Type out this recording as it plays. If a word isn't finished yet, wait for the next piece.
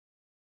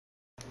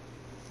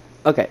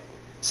Okay,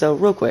 so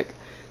real quick,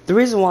 the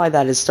reason why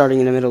that is starting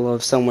in the middle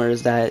of somewhere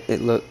is that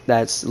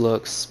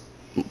looks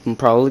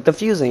probably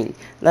confusing.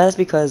 That is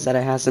because that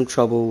I had some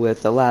trouble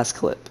with the last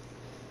clip.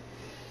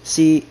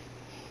 See,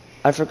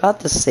 I forgot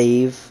to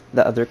save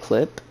the other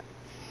clip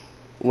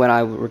when I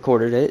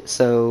recorded it,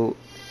 so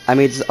I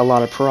made a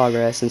lot of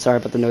progress. And sorry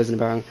about the noise in the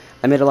background.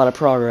 I made a lot of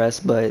progress,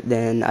 but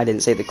then I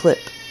didn't save the clip.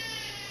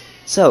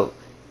 So,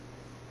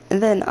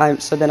 then I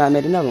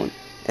made another one.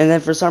 And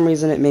then for some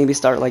reason it made me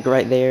start like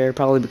right there,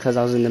 probably because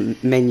I was in the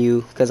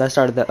menu, because I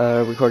started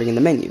the recording in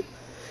the menu.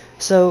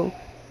 So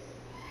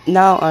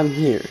now I'm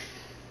here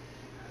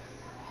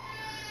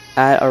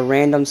at a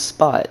random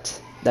spot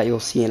that you'll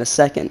see in a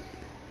second.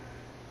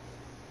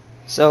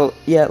 So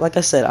yeah, like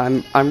I said,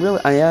 I'm new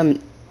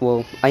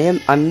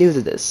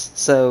to this,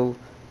 so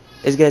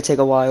it's gonna take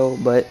a while,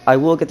 but I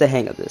will get the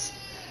hang of this.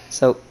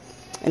 So,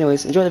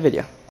 anyways, enjoy the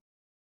video.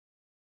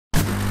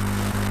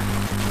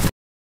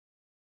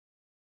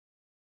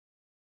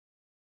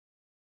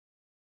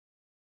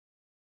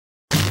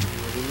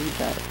 Really need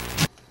that.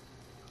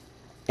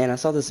 And I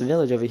saw this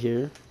village over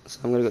here, so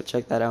I'm gonna go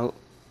check that out.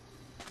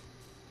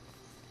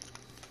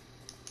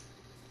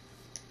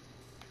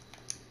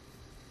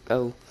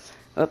 Go.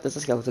 Oh, there's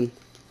a skeleton.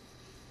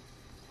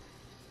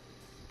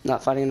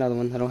 Not fighting another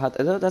one. I don't have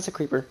to. Oh, that's a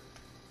creeper.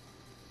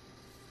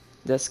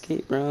 Just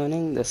keep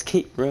running. Just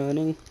keep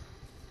running.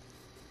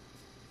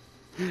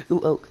 Ooh,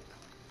 oak.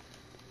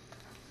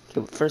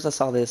 Okay, first I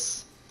saw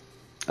this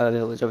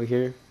village over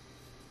here.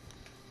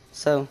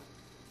 So,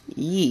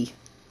 yee.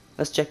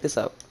 Let's check this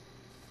out.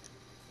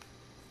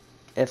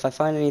 If I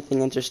find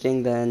anything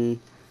interesting, then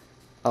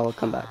I'll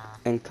come back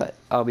and cut.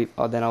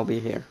 Then I'll be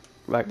here.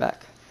 Right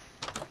back.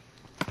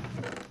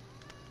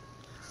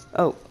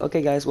 Oh,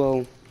 okay, guys.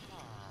 Well,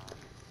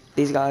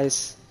 these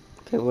guys.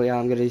 Okay, well, yeah,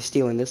 I'm gonna be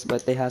stealing this,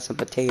 but they have some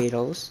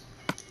potatoes,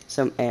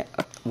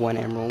 one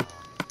emerald,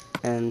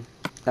 and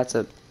that's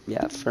a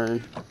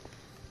fern,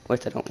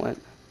 which I don't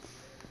want.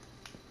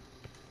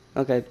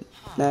 Okay,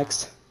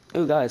 next.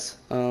 Ooh, guys,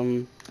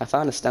 I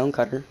found a stone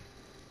cutter,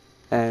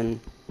 and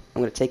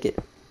I'm gonna take it.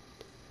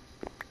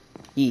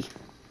 Yee.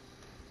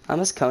 I'm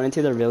just coming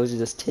into the village and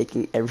just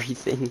taking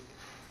everything.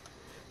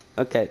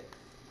 Okay,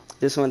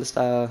 just wanted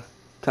to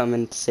come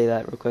and say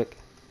that real quick.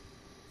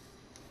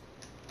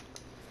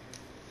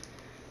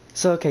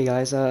 So, okay,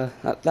 guys,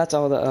 that's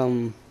all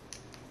that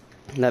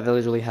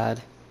village really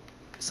had.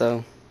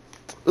 So,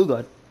 ooh,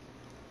 God.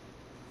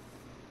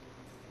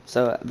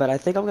 So, but I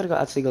think I'm gonna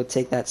actually go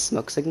take that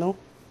smoke signal,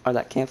 or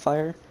that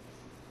campfire.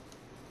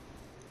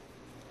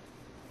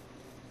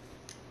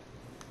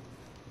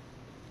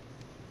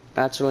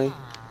 Actually,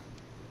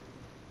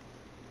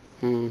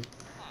 how do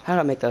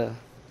I make a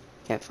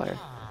campfire?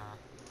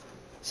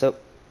 So,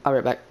 I'll be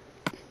right back.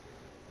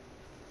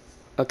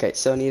 Okay,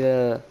 so I need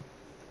to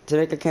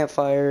make a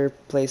campfire,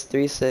 place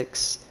three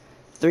sticks,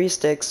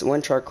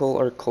 one charcoal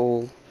or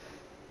coal,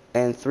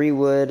 and three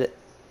wood,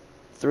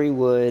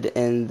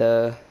 and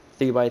the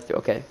 3x3.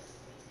 Okay,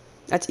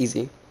 that's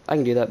easy. I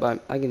can do that,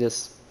 but I can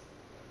just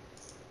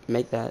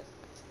make that.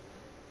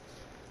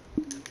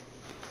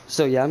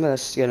 So yeah, I'm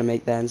just gonna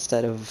make that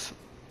instead of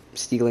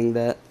stealing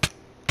that.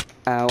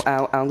 Ow,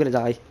 ow, ow, I'm gonna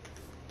die.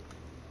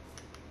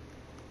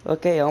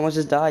 Okay, I almost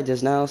just died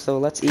just now, so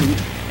let's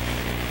eat.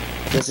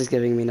 This is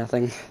giving me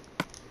nothing.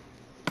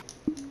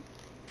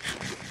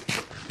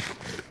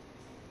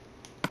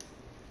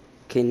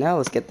 Okay, now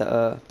let's get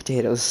the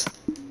potatoes.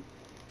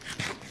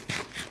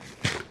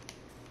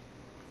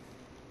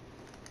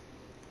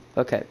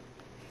 Okay,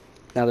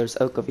 now there's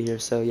oak over here,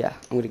 so yeah,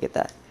 I'm gonna get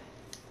that.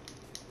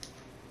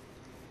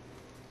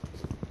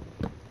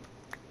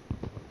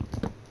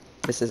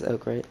 This is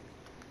oak, right?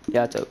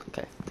 Yeah, it's oak,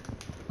 okay.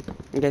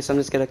 Okay, so I'm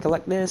just gonna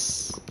collect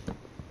this.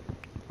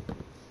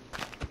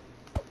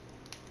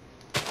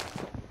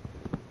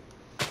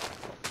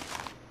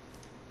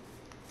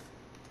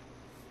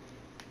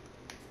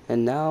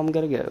 And now I'm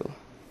gonna go.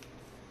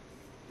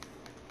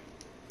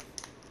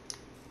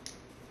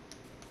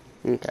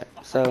 Okay,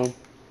 so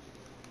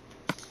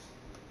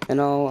in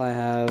all I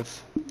have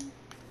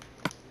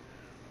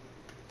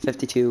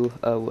 52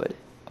 wood,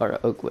 or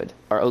oak wood,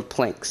 or oak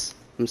planks.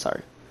 I'm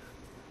sorry.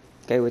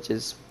 Okay, which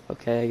is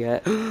okay. I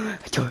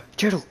got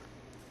turtle,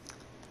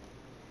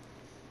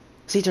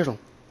 sea turtle.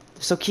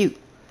 They're so cute.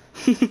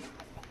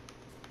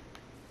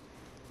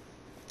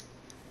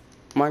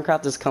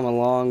 Minecraft has come a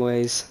long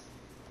ways,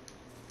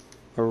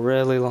 a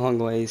really long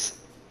ways.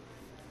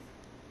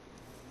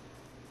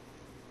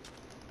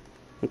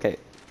 Okay,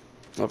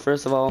 well,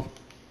 first of all,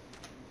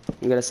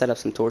 I'm gonna set up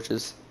some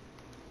torches,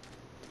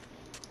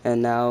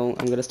 and now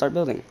I'm gonna start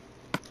building.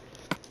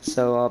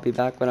 So I'll be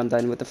back when I'm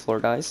done with the floor,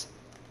 guys.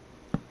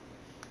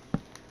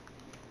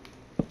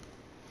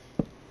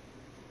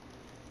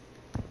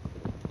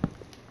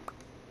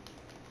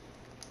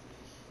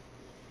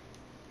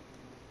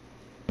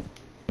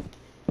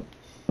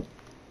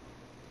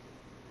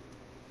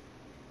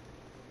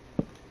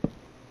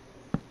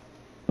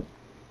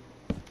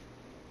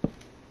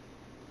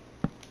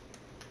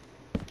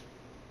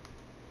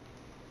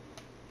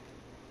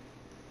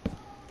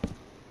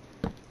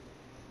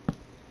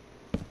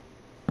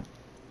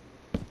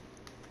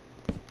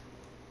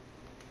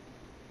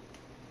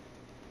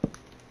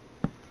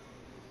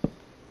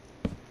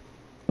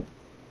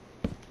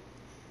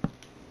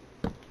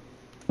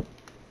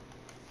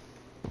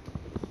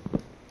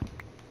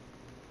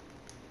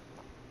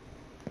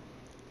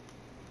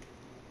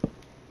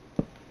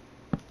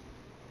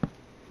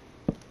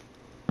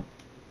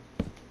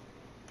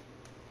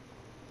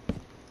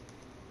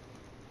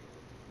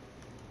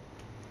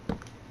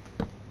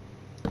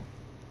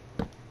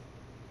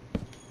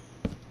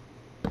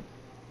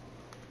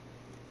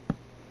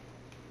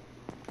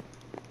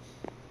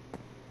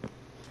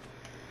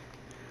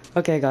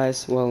 Okay,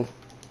 guys, well,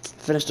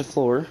 finished the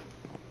floor.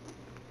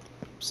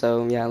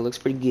 So, yeah, it looks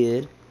pretty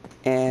good.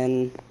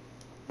 And,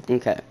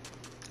 okay.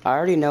 I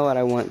already know what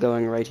I want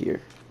going right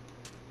here.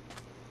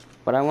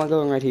 What I want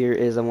going right here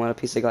is I want a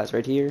piece of glass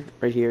right here,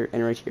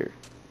 and right here.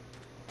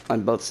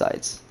 On both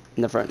sides,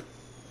 in the front.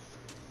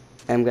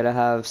 And I'm gonna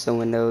have some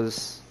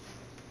windows,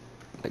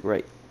 like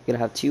right. I'm gonna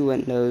have two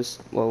windows.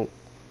 Well,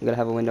 I'm gonna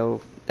have a window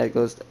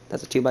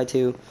that's a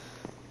 2x2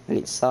 on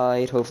each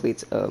side. Hopefully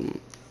it's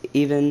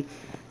even.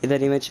 And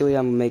then eventually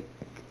I'm gonna make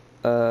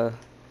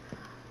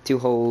two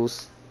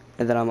holes,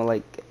 and then I'm gonna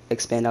like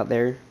expand out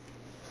there.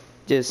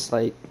 Just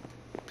like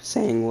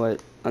saying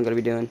what I'm gonna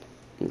be doing.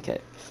 Okay.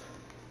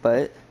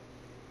 But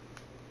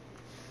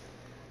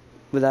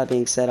with that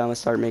being said, I'm gonna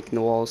start making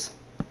the walls.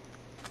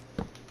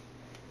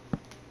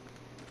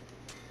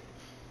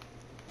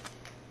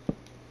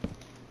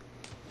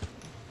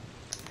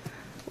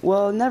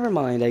 Well, never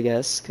mind, I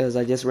guess, because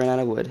I just ran out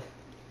of wood.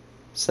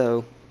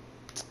 So,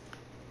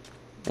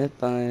 yep,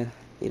 I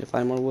need to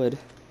find more wood.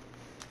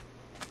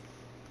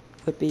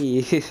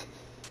 Whippy.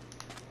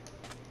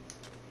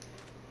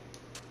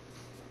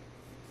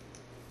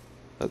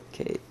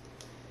 Okay.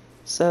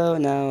 So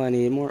now I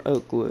need more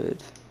oak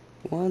wood.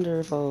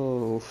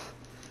 Wonderful.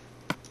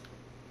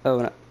 Oh,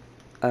 and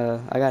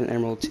I got an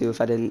emerald too. If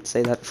I didn't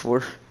say that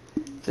before,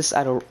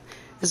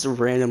 This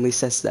randomly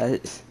says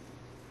that.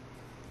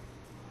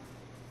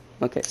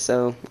 Okay,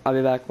 so I'll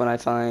be back when I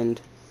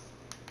find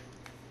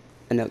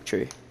an oak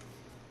tree.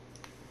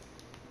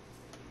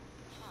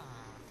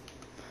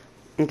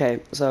 Okay,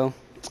 so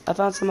I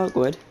found some oak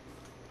wood.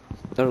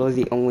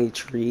 Literally the only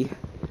tree,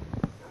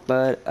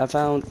 but I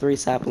found 3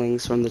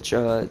 saplings from the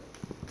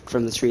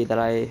tree that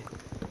I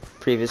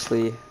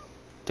previously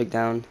took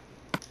down.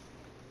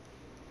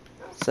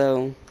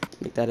 So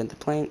make that into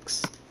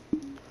planks.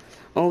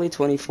 Only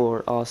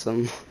 24,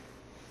 awesome.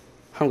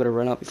 I'm gonna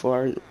run out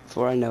before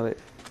I know it.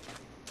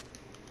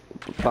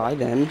 Bye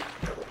then.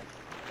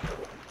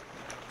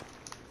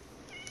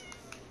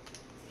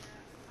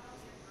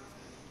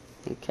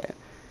 Okay.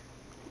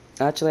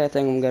 Actually, I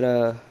think I'm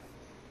gonna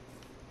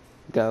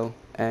go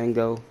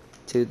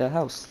to the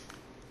house.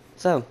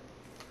 So,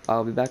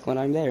 I'll be back when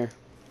I'm there.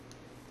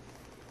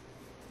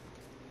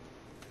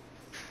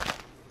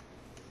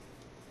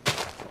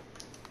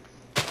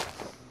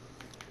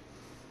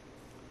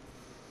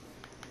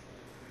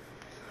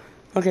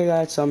 Okay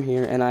guys, so I'm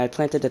here, and I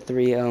planted the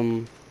 3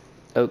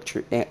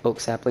 oak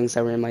saplings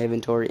that were in my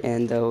inventory,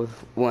 and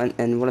one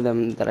of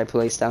them that I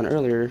placed down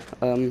earlier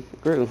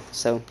grew.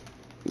 So,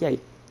 yay!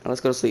 Now let's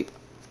go to sleep.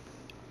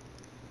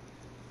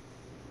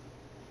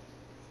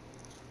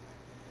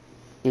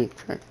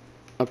 Okay.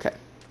 Okay.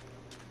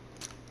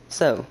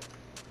 So,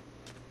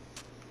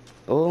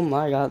 oh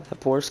my God, that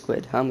poor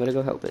squid. I'm gonna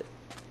go help it.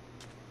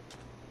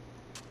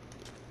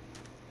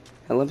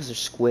 Hello, Mr.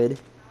 Squid.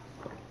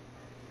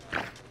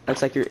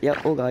 Looks like you're.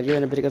 Yep. Oh God, you're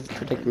in a bit of a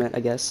predicament, I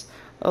guess.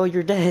 Oh,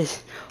 you're dead.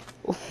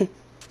 Oh,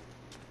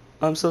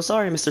 I'm so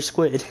sorry, Mr.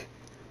 Squid.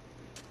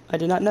 I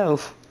did not know.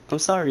 I'm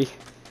sorry.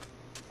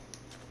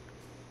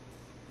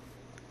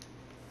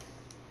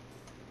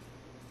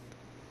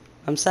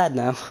 I'm sad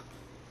now.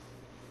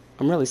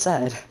 I'm really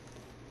sad.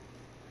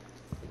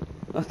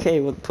 Okay,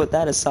 we'll put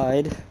that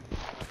aside.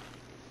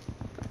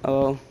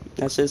 Oh,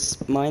 let's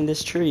just mine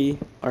this tree.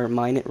 Or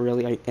mine it,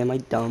 really. Am I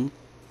dumb?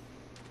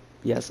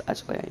 Yes,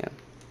 actually I am.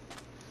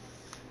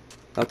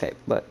 Okay,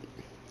 but...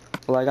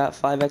 Well, I got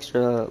 5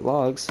 extra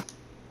logs.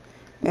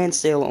 And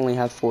still only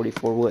have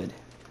 44 wood.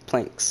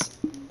 Planks.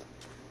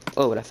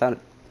 Oh, but I found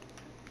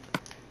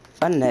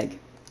an egg.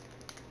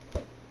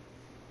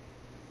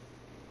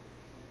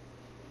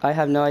 I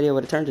have no idea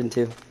what it turned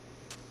into.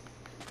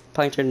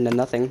 Probably turned into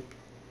nothing.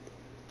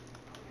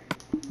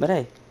 But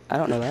hey, I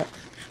don't know that.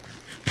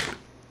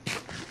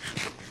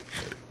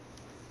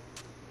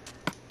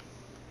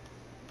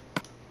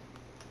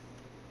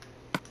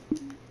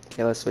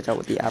 Okay, let's switch out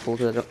with the apple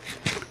because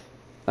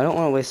I don't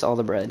want to waste all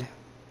the bread.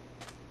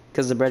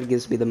 Because the bread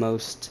gives me the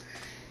most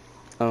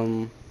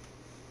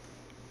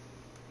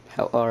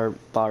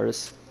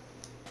bars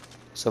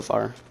so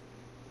far.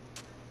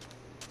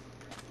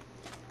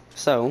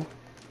 So,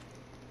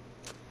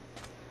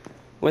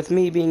 with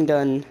me being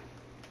done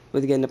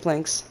with getting the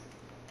planks,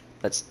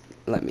 let's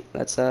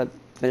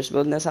finish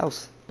building this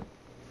house.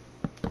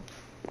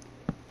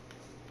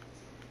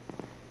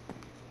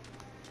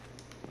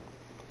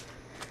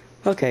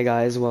 Okay,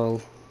 guys. Well,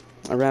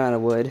 I ran out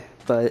of wood,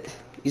 but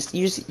you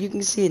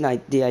can see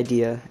the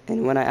idea.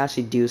 And when I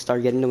actually do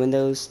start getting the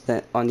windows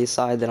that on the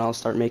side, then I'll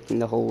start making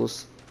the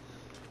holes.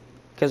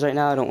 Because right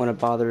now I don't want to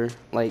bother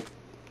like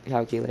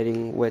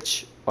calculating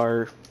which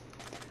are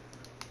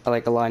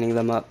like aligning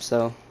them up.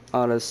 So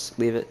I'll just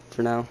leave it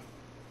for now.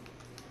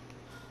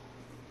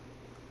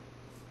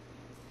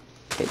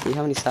 Okay, do you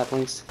have any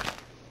saplings?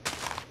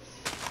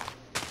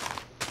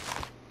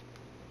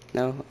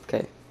 No?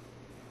 Okay.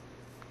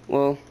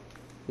 Well,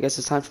 I guess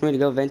it's time for me to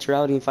go venture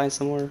out and find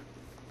some more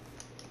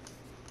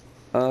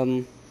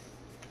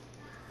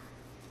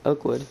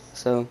oak wood.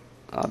 So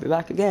I'll be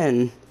back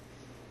again.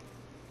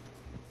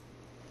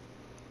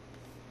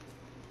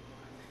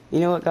 You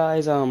know what,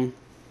 guys? I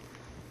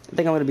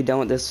think I'm gonna be done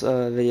with this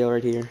video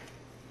right here.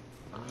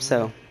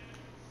 So,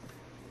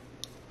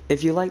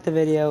 if you like the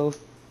video,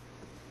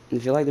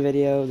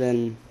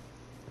 then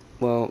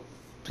well,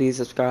 please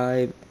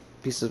subscribe.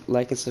 Please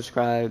like and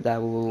subscribe. That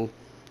will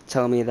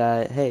tell me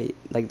that hey,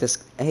 like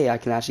this, hey, I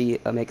can actually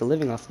make a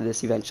living off of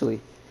this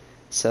eventually.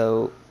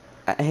 So,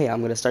 hey,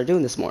 I'm gonna start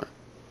doing this more.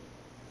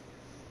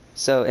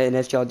 So, and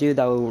if y'all do,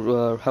 that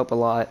will help a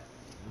lot.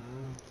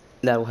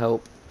 That will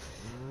help.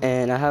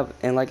 And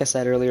like I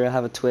said earlier, I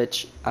have a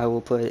Twitch. I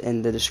will put it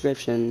in the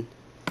description,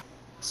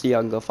 so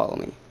y'all can go follow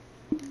me.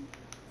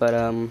 But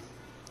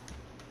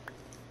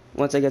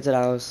once I get to the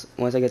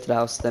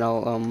house, then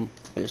I'll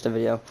finish the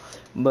video.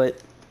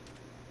 But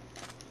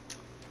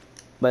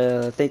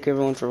thank you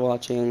everyone for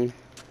watching,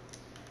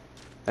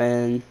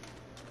 and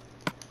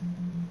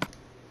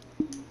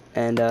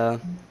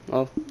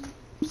well,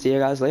 see you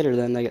guys later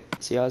then.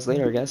 See you guys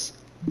later, I guess.